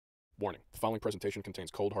Warning, the following presentation contains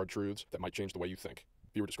cold, hard truths that might change the way you think.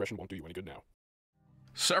 Viewer discretion won't do you any good now.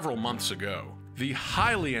 Several months ago, the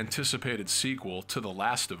highly anticipated sequel to The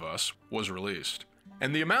Last of Us was released.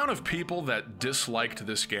 And the amount of people that disliked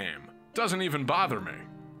this game doesn't even bother me,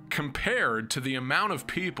 compared to the amount of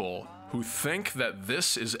people who think that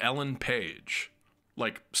this is Ellen Page.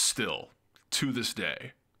 Like, still, to this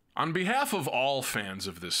day. On behalf of all fans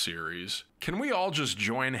of this series, can we all just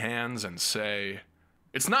join hands and say,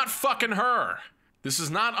 it's not fucking her! This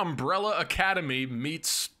is not Umbrella Academy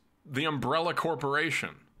meets the Umbrella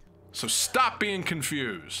Corporation. So stop being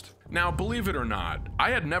confused. Now, believe it or not,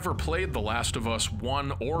 I had never played The Last of Us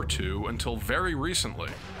 1 or 2 until very recently.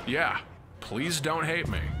 Yeah, please don't hate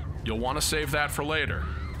me. You'll want to save that for later.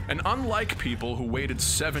 And unlike people who waited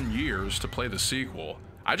 7 years to play the sequel,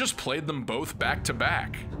 I just played them both back to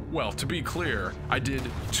back. Well, to be clear, I did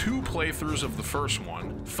 2 playthroughs of the first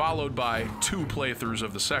one, followed by 2 playthroughs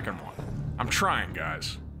of the second one. I'm trying,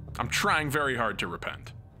 guys. I'm trying very hard to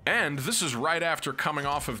repent. And this is right after coming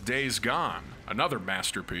off of Days Gone, another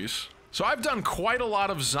masterpiece. So I've done quite a lot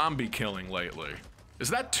of zombie killing lately. Is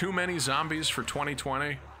that too many zombies for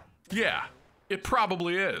 2020? Yeah, it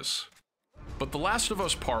probably is. But The Last of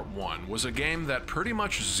Us Part 1 was a game that pretty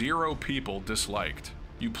much 0 people disliked.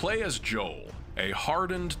 You play as Joel, a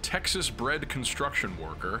hardened Texas-bred construction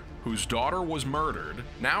worker whose daughter was murdered,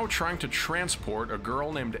 now trying to transport a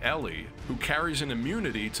girl named Ellie who carries an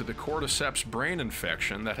immunity to the cordyceps brain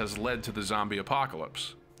infection that has led to the zombie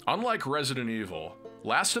apocalypse. Unlike Resident Evil,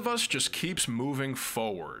 Last of Us just keeps moving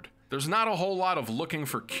forward. There's not a whole lot of looking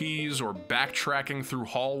for keys or backtracking through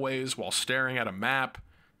hallways while staring at a map.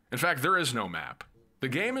 In fact, there is no map. The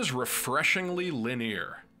game is refreshingly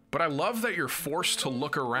linear. But I love that you're forced to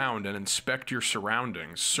look around and inspect your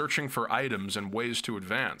surroundings, searching for items and ways to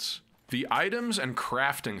advance. The items and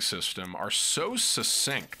crafting system are so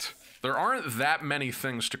succinct. There aren't that many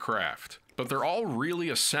things to craft, but they're all really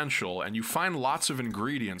essential and you find lots of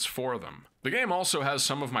ingredients for them. The game also has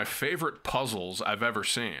some of my favorite puzzles I've ever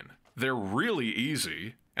seen. They're really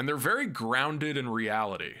easy, and they're very grounded in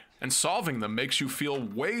reality, and solving them makes you feel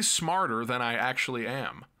way smarter than I actually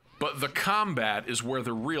am. But the combat is where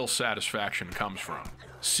the real satisfaction comes from.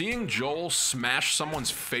 Seeing Joel smash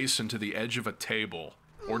someone's face into the edge of a table,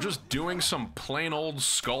 or just doing some plain old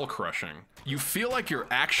skull crushing, you feel like you're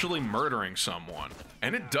actually murdering someone,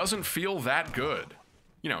 and it doesn't feel that good.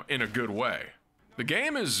 You know, in a good way. The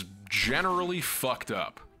game is generally fucked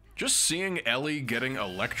up. Just seeing Ellie getting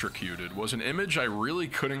electrocuted was an image I really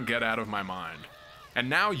couldn't get out of my mind. And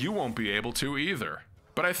now you won't be able to either.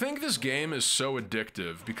 But I think this game is so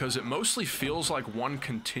addictive because it mostly feels like one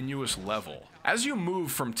continuous level. As you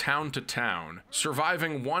move from town to town,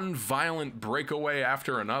 surviving one violent breakaway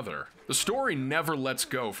after another, the story never lets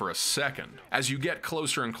go for a second as you get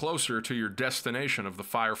closer and closer to your destination of the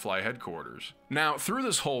Firefly headquarters. Now, through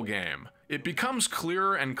this whole game, it becomes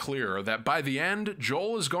clearer and clearer that by the end,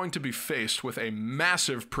 Joel is going to be faced with a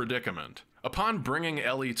massive predicament. Upon bringing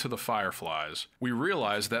Ellie to the Fireflies, we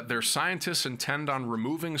realize that their scientists intend on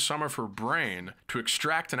removing some of her brain to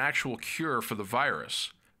extract an actual cure for the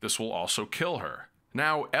virus. This will also kill her.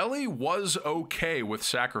 Now, Ellie was okay with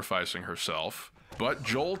sacrificing herself, but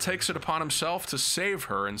Joel takes it upon himself to save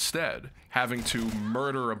her instead, having to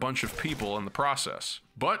murder a bunch of people in the process.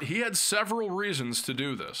 But he had several reasons to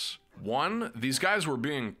do this. 1, these guys were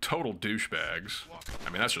being total douchebags. I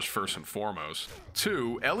mean, that's just first and foremost.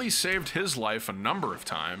 2, Ellie saved his life a number of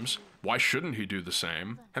times. Why shouldn't he do the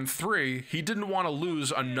same? And 3, he didn't want to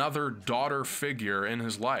lose another daughter figure in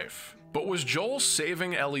his life. But was Joel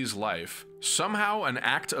saving Ellie's life somehow an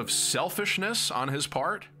act of selfishness on his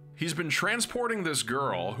part? He's been transporting this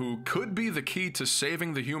girl who could be the key to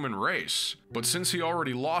saving the human race, but since he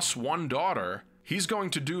already lost one daughter, he's going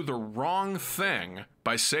to do the wrong thing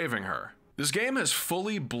by saving her. This game has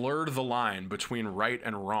fully blurred the line between right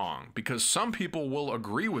and wrong, because some people will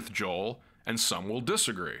agree with Joel and some will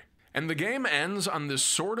disagree. And the game ends on this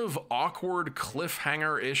sort of awkward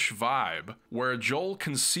cliffhanger-ish vibe, where Joel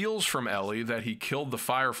conceals from Ellie that he killed the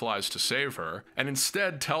Fireflies to save her, and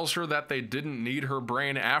instead tells her that they didn't need her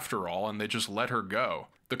brain after all and they just let her go.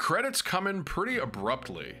 The credits come in pretty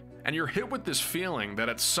abruptly, and you're hit with this feeling that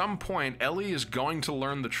at some point Ellie is going to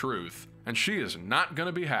learn the truth, and she is not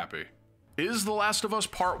gonna be happy. Is The Last of Us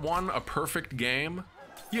Part 1 a perfect game?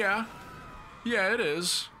 Yeah, it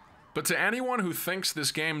is. But to anyone who thinks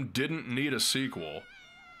this game didn't need a sequel,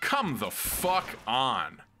 come the fuck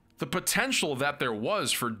on. The potential that there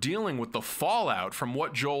was for dealing with the fallout from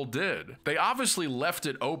what Joel did. They obviously left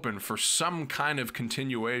it open for some kind of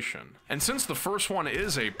continuation. And since the first one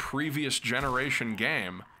is a previous generation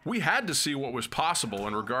game, we had to see what was possible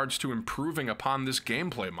in regards to improving upon this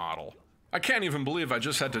gameplay model. I can't even believe I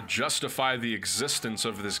just had to justify the existence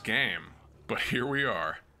of this game. But here we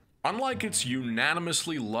are. Unlike its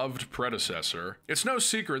unanimously loved predecessor, it's no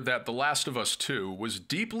secret that The Last of Us 2 was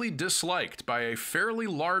deeply disliked by a fairly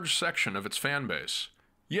large section of its fanbase.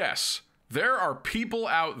 Yes, there are people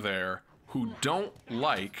out there who don't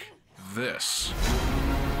like this.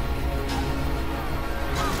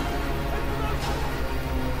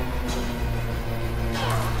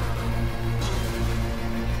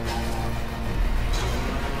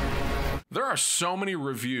 There are so many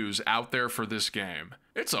reviews out there for this game.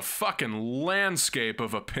 It's a fucking landscape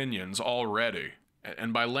of opinions already.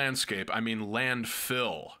 And by landscape, I mean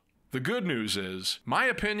landfill. The good news is, my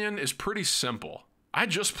opinion is pretty simple. I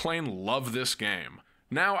just plain love this game.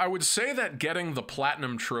 Now, I would say that getting the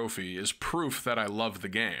Platinum Trophy is proof that I love the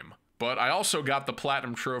game. But I also got the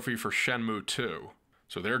Platinum Trophy for Shenmue 2.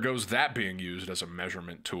 So there goes that being used as a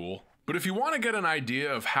measurement tool. But if you want to get an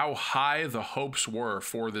idea of how high the hopes were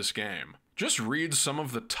for this game, just read some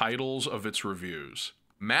of the titles of its reviews.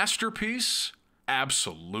 Masterpiece?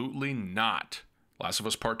 Absolutely not. Last of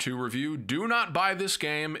Us Part 2 review, do not buy this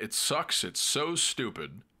game, it sucks, it's so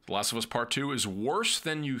stupid. The Last of Us Part 2 is worse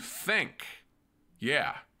than you think.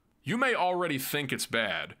 Yeah, you may already think it's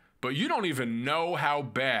bad, but you don't even know how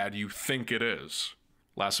bad you think it is.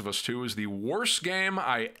 Last of Us 2 is the worst game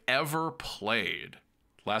I ever played.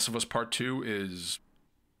 Last of Us Part 2 is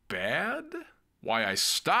bad? Why I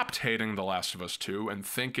stopped hating The Last of Us 2 and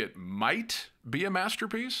think it might be a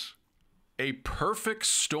masterpiece? A perfect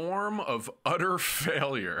storm of utter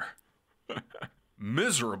failure.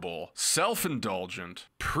 Miserable, self-indulgent,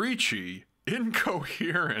 preachy,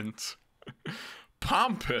 incoherent,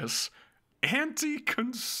 pompous,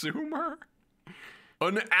 anti-consumer?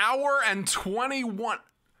 An hour and 21...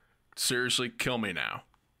 Seriously, kill me now.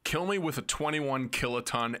 Kill me with a 21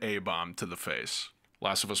 kiloton A-bomb to the face.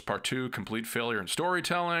 Last of Us Part 2, complete failure in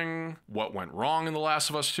storytelling. What went wrong in The Last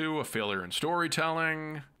of Us 2, a failure in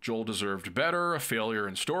storytelling. Joel deserved better, a failure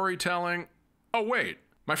in storytelling. Oh wait,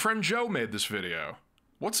 my friend Joe made this video.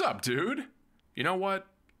 What's up, dude? You know what?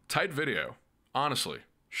 Tight video. Honestly,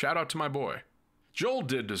 shout out to my boy. Joel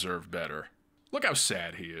did deserve better. Look how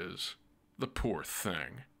sad he is. The poor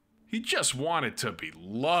thing. He just wanted to be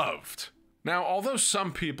loved. Now, although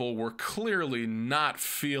some people were clearly not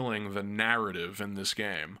feeling the narrative in this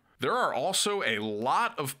game, there are also a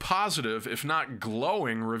lot of positive, if not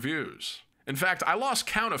glowing, reviews. In fact, I lost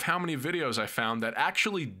count of how many videos I found that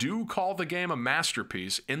actually do call the game a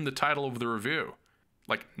masterpiece in the title of the review.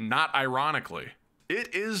 Like, not ironically.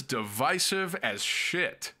 It is divisive as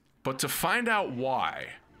shit. But to find out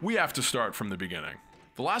why, we have to start from the beginning.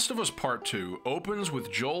 The Last of Us Part 2 opens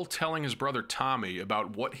with Joel telling his brother Tommy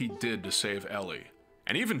about what he did to save Ellie.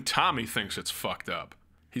 And even Tommy thinks it's fucked up.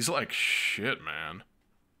 He's like, shit, man.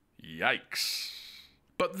 Yikes.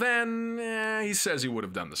 But then, he says he would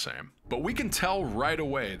have done the same. But we can tell right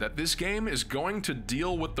away that this game is going to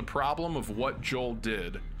deal with the problem of what Joel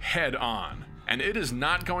did head on. And it is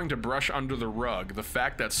not going to brush under the rug the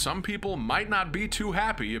fact that some people might not be too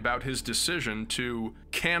happy about his decision to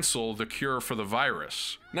cancel the cure for the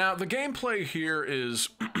virus. Now, the gameplay here is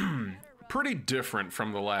pretty different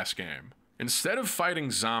from the last game. Instead of fighting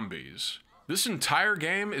zombies, this entire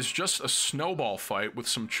game is just a snowball fight with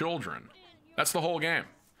some children. That's the whole game.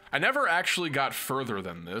 I never actually got further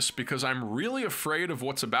than this because I'm really afraid of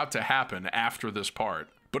what's about to happen after this part.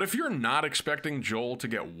 But if you're not expecting Joel to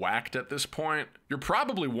get whacked at this point, you're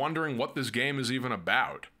probably wondering what this game is even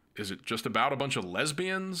about. Is it just about a bunch of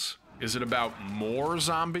lesbians? Is it about more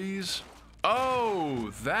zombies?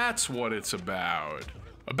 Oh, that's what it's about.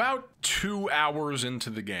 About 2 hours into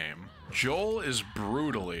the game, Joel is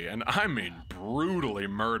brutally, and I mean brutally,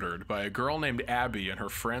 murdered by a girl named Abby and her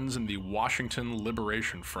friends in the Washington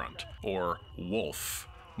Liberation Front, or WOLF.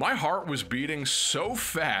 My heart was beating so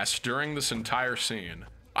fast during this entire scene.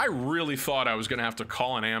 I really thought I was gonna have to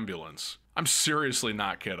call an ambulance. I'm seriously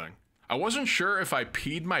not kidding. I wasn't sure if I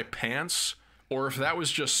peed my pants or if that was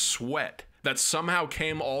just sweat that somehow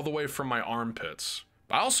came all the way from my armpits.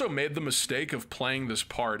 I also made the mistake of playing this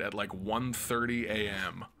part at like 1:30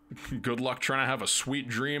 a.m. Good luck trying to have a sweet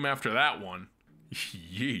dream after that one.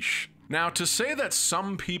 Yeesh. Now, to say that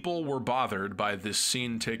some people were bothered by this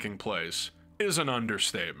scene taking place is an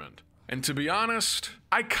understatement. And to be honest,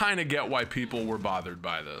 I kinda get why people were bothered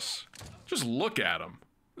by this. Just look at him.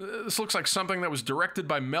 This looks like something that was directed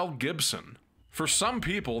by Mel Gibson. For some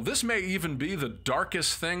people, this may even be the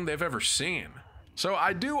darkest thing they've ever seen. So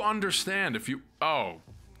I do understand if you... Oh,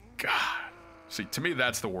 God. See, to me,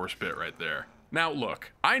 that's the worst bit right there. Now,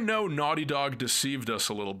 look, I know Naughty Dog deceived us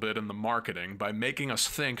a little bit in the marketing by making us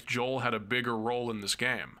think Joel had a bigger role in this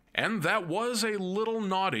game. And that was a little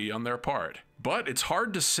naughty on their part. But it's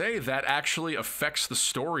hard to say that actually affects the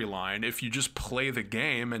storyline if you just play the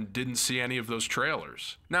game and didn't see any of those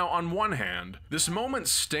trailers. Now, on one hand, this moment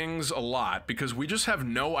stings a lot because we just have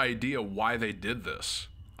no idea why they did this.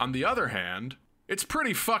 On the other hand, it's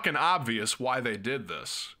pretty fucking obvious why they did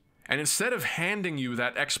this. And instead of handing you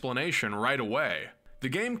that explanation right away, the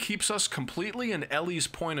game keeps us completely in Ellie's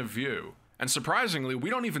point of view. And surprisingly, we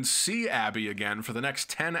don't even see Abby again for the next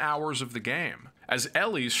 10 hours of the game. As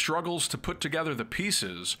Ellie struggles to put together the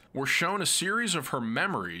pieces, we're shown a series of her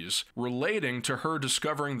memories relating to her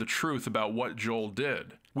discovering the truth about what Joel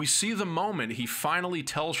did. We see the moment he finally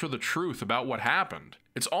tells her the truth about what happened.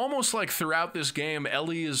 It's almost like throughout this game,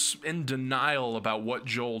 Ellie is in denial about what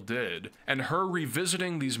Joel did, and her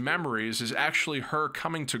revisiting these memories is actually her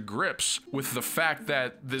coming to grips with the fact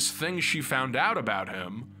that this thing she found out about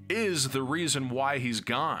him is the reason why he's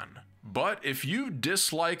gone. But if you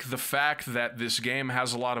dislike the fact that this game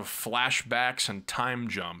has a lot of flashbacks and time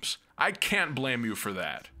jumps, I can't blame you for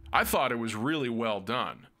that. I thought it was really well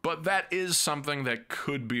done, but that is something that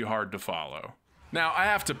could be hard to follow. Now, I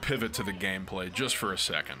have to pivot to the gameplay just for a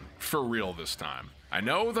second, for real this time. I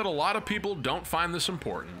know that a lot of people don't find this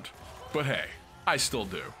important, but hey, I still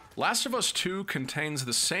do. Last of Us 2 contains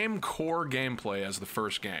the same core gameplay as the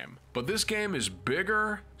first game, but this game is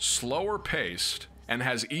bigger, slower paced, and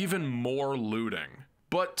has even more looting.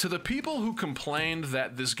 But to the people who complained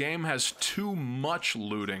that this game has too much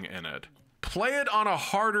looting in it, play it on a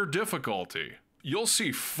harder difficulty. You'll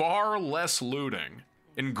see far less looting.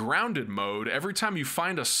 In grounded mode, every time you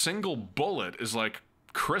find a single bullet is like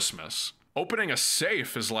Christmas. Opening a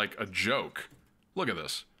safe is like a joke. Look at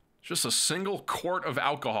this. Just a single quart of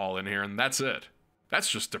alcohol in here and that's it.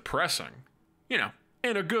 That's just depressing. You know,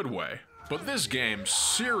 in a good way. But this game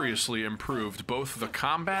seriously improved both the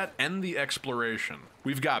combat and the exploration.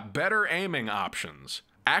 We've got better aiming options,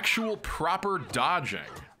 actual proper dodging,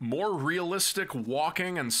 more realistic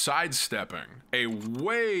walking and sidestepping, a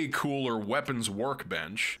way cooler weapons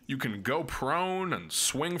workbench, you can go prone and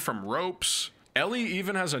swing from ropes. Ellie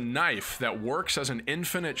even has a knife that works as an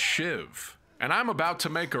infinite shiv. And I'm about to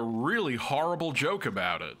make a really horrible joke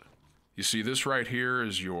about it. You see, this right here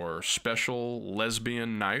is your special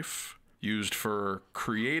lesbian knife used for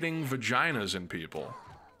creating vaginas in people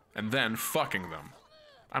and then fucking them.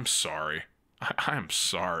 I'm sorry. I'm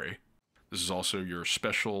sorry. This is also your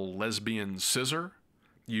special lesbian scissor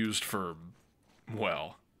used for,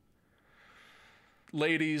 well,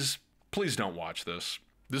 ladies, please don't watch this.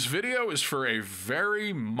 This video is for a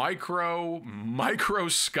very microscopic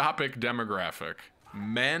demographic.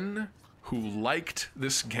 Men who liked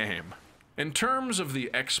this game. In terms of the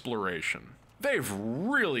exploration, they've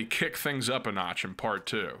really kicked things up a notch in Part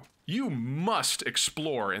 2. You must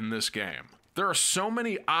explore in this game. There are so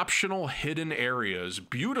many optional hidden areas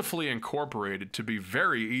beautifully incorporated to be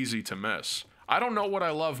very easy to miss. I don't know what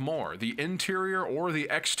I love more, the interior or the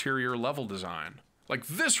exterior level design. Like,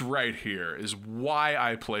 this right here is why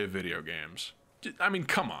I play video games. I mean,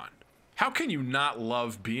 come on. How can you not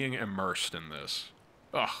love being immersed in this?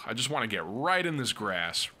 Ugh, I just want to get right in this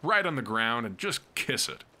grass, right on the ground, and just kiss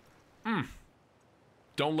it.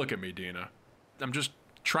 Don't look at me, Dina. I'm just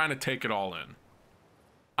trying to take it all in.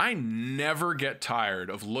 I never get tired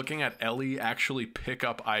of looking at Ellie actually pick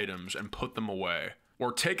up items and put them away,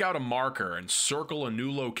 or take out a marker and circle a new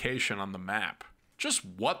location on the map. Just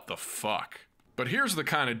what the fuck? But here's the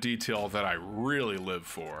kind of detail that I really live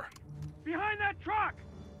for. Behind that truck!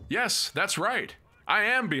 Yes, that's right. I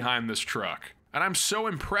am behind this truck, and I'm so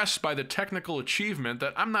impressed by the technical achievement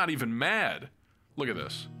that I'm not even mad. Look at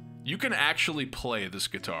this. You can actually play this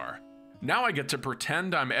guitar. Now I get to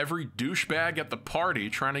pretend I'm every douchebag at the party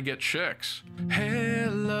trying to get chicks.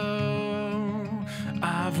 Hello,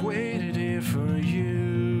 I've waited here for you.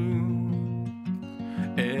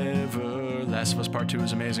 Last of Us Part 2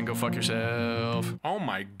 is amazing, go fuck yourself. Oh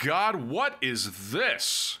my god, what is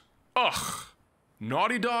this? Ugh.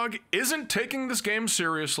 Naughty Dog isn't taking this game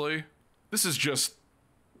seriously. This is just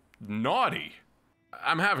naughty.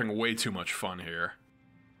 I'm having way too much fun here.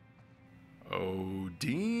 Oh,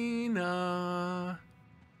 Dina.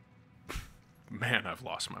 Man, I've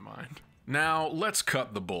lost my mind. Now, let's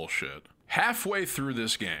cut the bullshit. Halfway through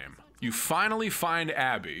this game, you finally find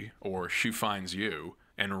Abby, or she finds you,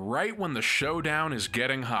 and right when the showdown is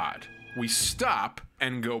getting hot, we stop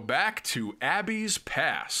and go back to Abby's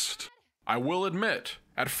past. I will admit,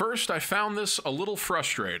 at first I found this a little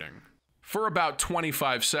frustrating. For about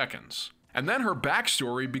 25 seconds. And then her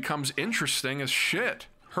backstory becomes interesting as shit.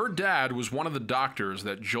 Her dad was one of the doctors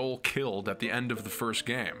that Joel killed at the end of the first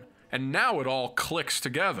game. And now it all clicks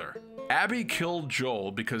together. Abby killed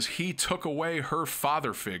Joel because he took away her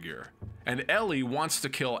father figure. And Ellie wants to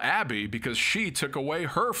kill Abby because she took away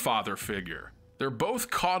her father figure. They're both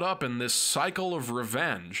caught up in this cycle of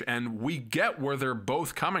revenge, and we get where they're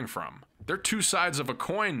both coming from. They're two sides of a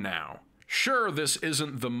coin now. Sure, this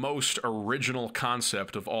isn't the most original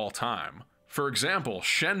concept of all time. For example,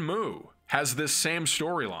 Shenmue has this same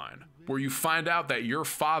storyline, where you find out that your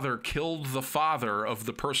father killed the father of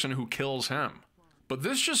the person who kills him. But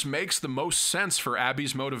this just makes the most sense for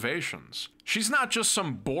Abby's motivations. She's not just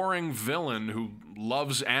some boring villain who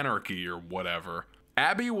loves anarchy or whatever.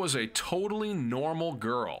 Abby was a totally normal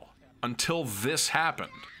girl until this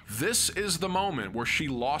happened. This is the moment where she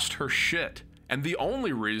lost her shit, and the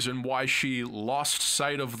only reason why she lost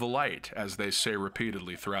sight of the light, as they say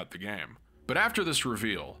repeatedly throughout the game. But after this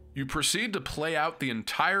reveal, you proceed to play out the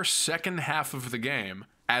entire second half of the game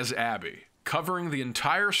as Abby, covering the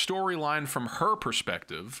entire storyline from her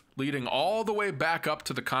perspective, leading all the way back up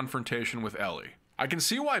to the confrontation with Ellie. I can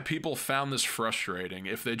see why people found this frustrating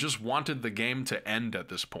if they just wanted the game to end at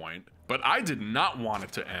this point, but I did not want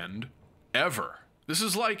it to end, ever. This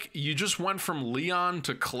is like you just went from Leon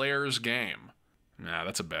to Claire's game. Nah,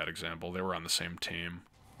 that's a bad example. They were on the same team.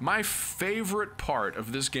 My favorite part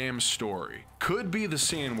of this game's story could be the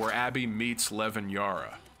scene where Abby meets Lev and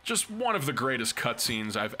Yara. Just one of the greatest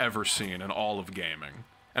cutscenes I've ever seen in all of gaming.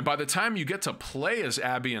 And by the time you get to play as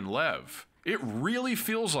Abby and Lev, it really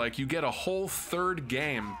feels like you get a whole third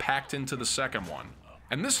game packed into the second one.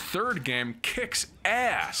 And this third game kicks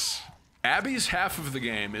ass. Abby's half of the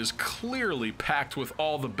game is clearly packed with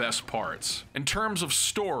all the best parts, in terms of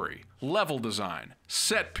story, level design,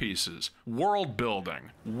 set pieces, world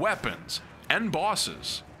building, weapons, and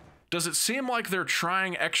bosses. Does it seem like they're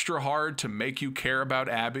trying extra hard to make you care about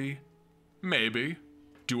Abby? Maybe.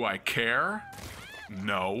 Do I care?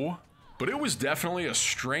 No. But it was definitely a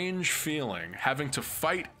strange feeling having to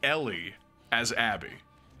fight Ellie as Abby.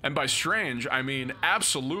 And by strange, I mean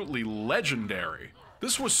absolutely legendary.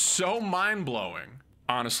 This was so mind-blowing.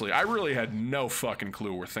 Honestly, I really had no fucking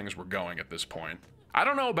clue where things were going at this point. I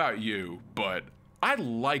don't know about you, but I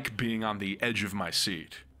like being on the edge of my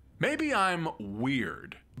seat. Maybe I'm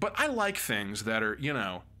weird, but I like things that are, you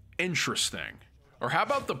know, interesting. Or how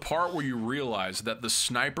about the part where you realize that the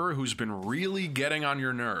sniper who's been really getting on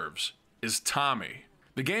your nerves is Tommy?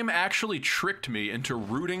 The game actually tricked me into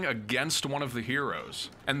rooting against one of the heroes.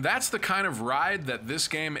 And that's the kind of ride that this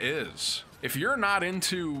game is. If you're not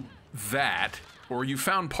into that, or you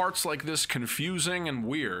found parts like this confusing and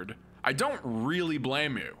weird, I don't really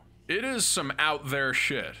blame you. It is some out there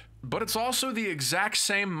shit. But it's also the exact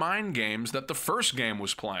same mind games that the first game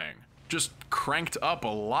was playing, just cranked up a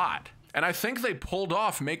lot. And I think they pulled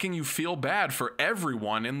off making you feel bad for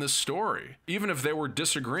everyone in this story, even if they were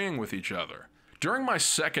disagreeing with each other. During my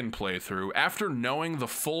second playthrough, after knowing the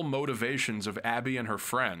full motivations of Abby and her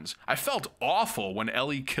friends, I felt awful when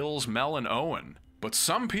Ellie kills Mel and Owen. But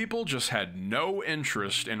some people just had no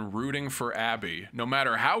interest in rooting for Abby, no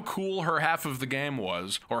matter how cool her half of the game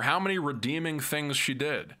was, or how many redeeming things she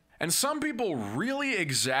did. And some people really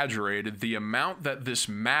exaggerated the amount that this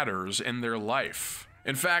matters in their life.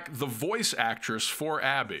 In fact, the voice actress for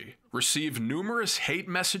Abby received numerous hate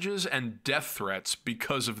messages and death threats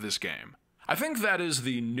because of this game. I think that is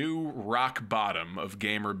the new rock bottom of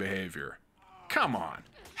gamer behavior. Come on,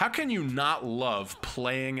 how can you not love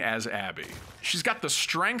playing as Abby? She's got the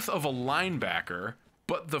strength of a linebacker,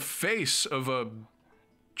 but the face of a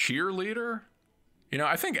cheerleader? You know,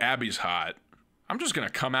 I think Abby's hot. I'm just gonna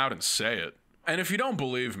come out and say it. And if you don't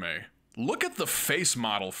believe me, look at the face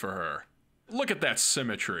model for her. Look at that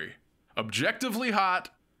symmetry. Objectively hot,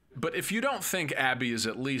 but if you don't think Abby is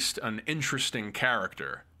at least an interesting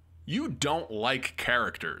character, you don't like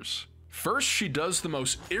characters. First, she does the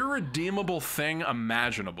most irredeemable thing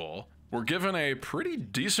imaginable. We're given a pretty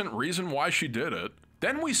decent reason why she did it.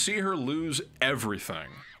 Then we see her lose everything.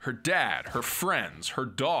 Her dad, her friends, her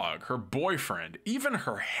dog, her boyfriend, even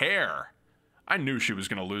her hair. I knew she was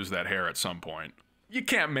gonna lose that hair at some point. You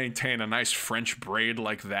can't maintain a nice French braid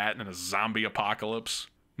like that in a zombie apocalypse.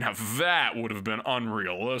 Now that would have been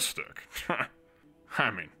unrealistic.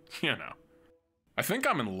 I mean, you know. I think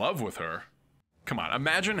I'm in love with her. Come on,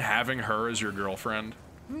 imagine having her as your girlfriend.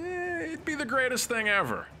 It'd be the greatest thing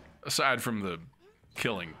ever. Aside from the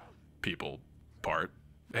killing people part.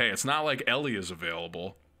 Hey, it's not like Ellie is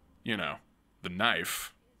available. You know, the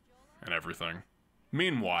knife and everything.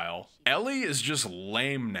 Meanwhile, Ellie is just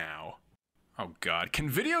lame now. Oh god, can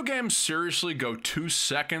video games seriously go 2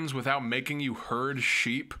 seconds without making you herd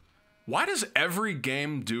sheep? Why does every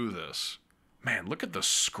game do this? Man, look at the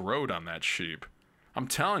scrot on that sheep. I'm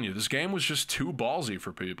telling you, this game was just too ballsy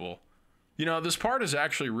for people. You know, this part is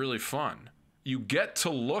actually really fun. You get to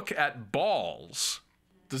look at balls.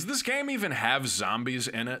 Does this game even have zombies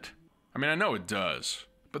in it? I mean, I know it does,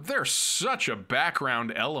 but they're such a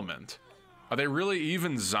background element. Are they really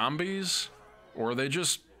even zombies? Or are they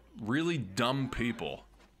just really dumb people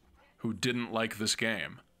who didn't like this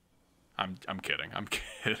game? I'm kidding. I'm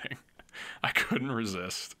kidding. I couldn't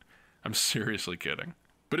resist. I'm seriously kidding.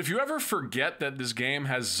 But if you ever forget that this game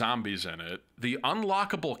has zombies in it, the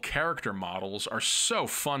unlockable character models are so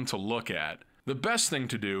fun to look at. The best thing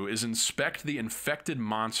to do is inspect the infected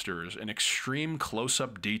monsters in extreme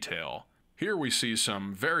close-up detail. Here we see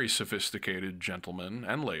some very sophisticated gentlemen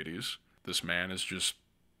and ladies. This man is just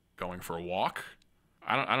going for a walk.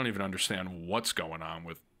 I don't even understand what's going on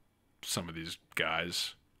with some of these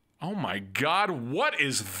guys. Oh my god, what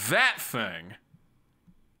is that thing?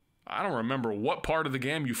 I don't remember what part of the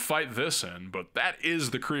game you fight this in, but that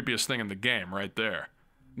is the creepiest thing in the game right there.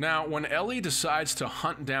 Now, when Ellie decides to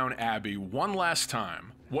hunt down Abby one last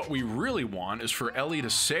time, what we really want is for Ellie to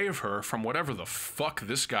save her from whatever the fuck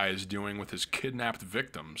this guy is doing with his kidnapped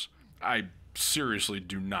victims. I seriously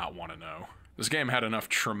do not want to know. This game had enough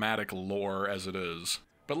traumatic lore as it is.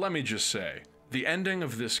 But let me just say, the ending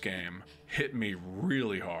of this game hit me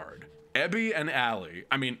really hard. Abby and Ellie,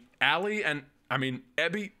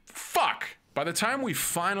 Abby, fuck! By the time we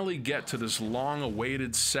finally get to this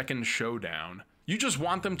long-awaited second showdown, you just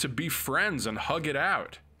want them to be friends and hug it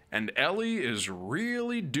out. And Ellie is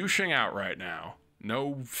really douching out right now.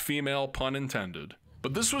 No female pun intended.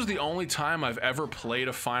 But this was the only time I've ever played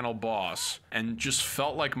a final boss and just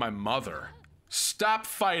felt like my mother. Stop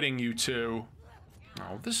fighting, you two.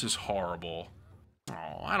 Oh, this is horrible.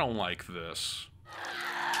 Oh, I don't like this.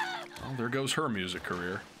 Well, there goes her music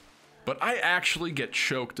career. But I actually get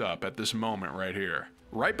choked up at this moment right here.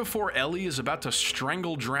 Right before Ellie is about to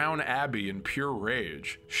strangle drown Abby in pure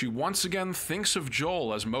rage, she once again thinks of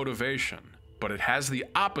Joel as motivation, but it has the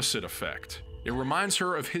opposite effect. It reminds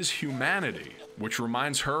her of his humanity, which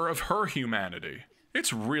reminds her of her humanity.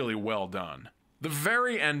 It's really well done. The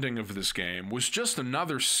very ending of this game was just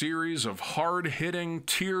another series of hard-hitting,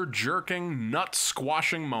 tear-jerking,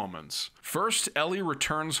 nut-squashing moments. First, Ellie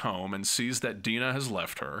returns home and sees that Dina has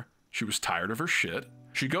left her. She was tired of her shit.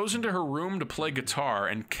 She goes into her room to play guitar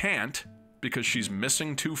and can't because she's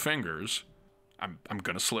missing 2 fingers. I'm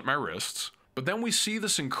gonna slit my wrists. But then we see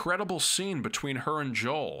this incredible scene between her and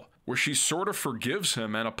Joel, where she sort of forgives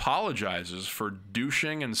him and apologizes for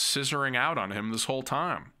douching and scissoring out on him this whole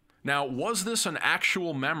time. Now, was this an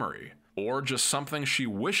actual memory, or just something she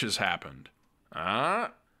wishes happened?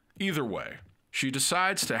 Either way, she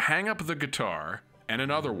decides to hang up the guitar, and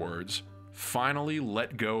in other words, finally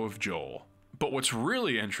let go of Joel. But what's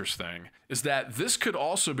really interesting is that this could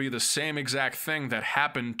also be the same exact thing that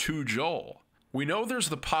happened to Joel. We know there's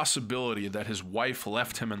the possibility that his wife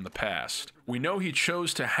left him in the past. We know he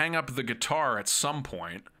chose to hang up the guitar at some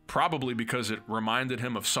point, probably because it reminded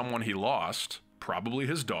him of someone he lost, probably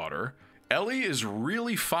his daughter. Ellie is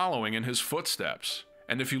really following in his footsteps.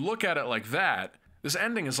 And if you look at it like that, this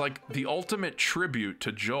ending is like the ultimate tribute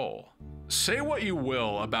to Joel. Say what you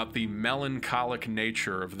will about the melancholic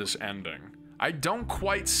nature of this ending. I don't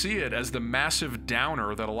quite see it as the massive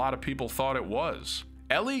downer that a lot of people thought it was.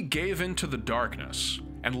 Ellie gave into the darkness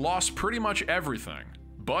and lost pretty much everything,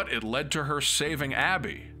 but it led to her saving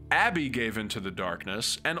Abby. Abby gave into the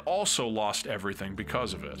darkness and also lost everything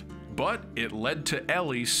because of it, but it led to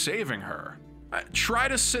Ellie saving her. Try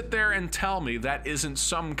to sit there and tell me that isn't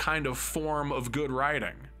some kind of form of good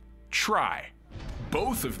writing. Try.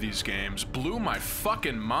 Both of these games blew my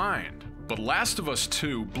fucking mind. But Last of Us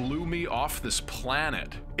 2 blew me off this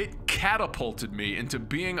planet. It catapulted me into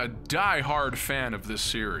being a die-hard fan of this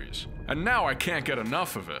series. And now I can't get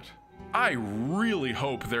enough of it. I really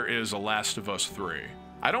hope there is a Last of Us 3.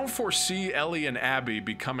 I don't foresee Ellie and Abby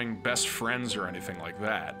becoming best friends or anything like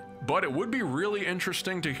that. But it would be really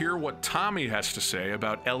interesting to hear what Tommy has to say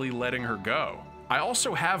about Ellie letting her go. I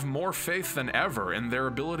also have more faith than ever in their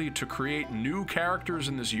ability to create new characters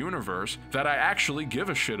in this universe that I actually give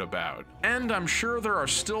a shit about. And I'm sure there are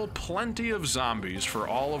still plenty of zombies for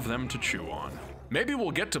all of them to chew on. Maybe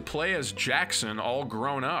we'll get to play as Jackson all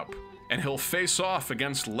grown up, and he'll face off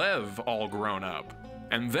against Lev all grown up.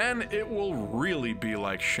 And then it will really be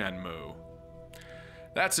like Shenmue.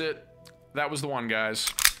 That's it. That was the one,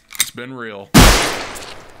 guys. It's been real.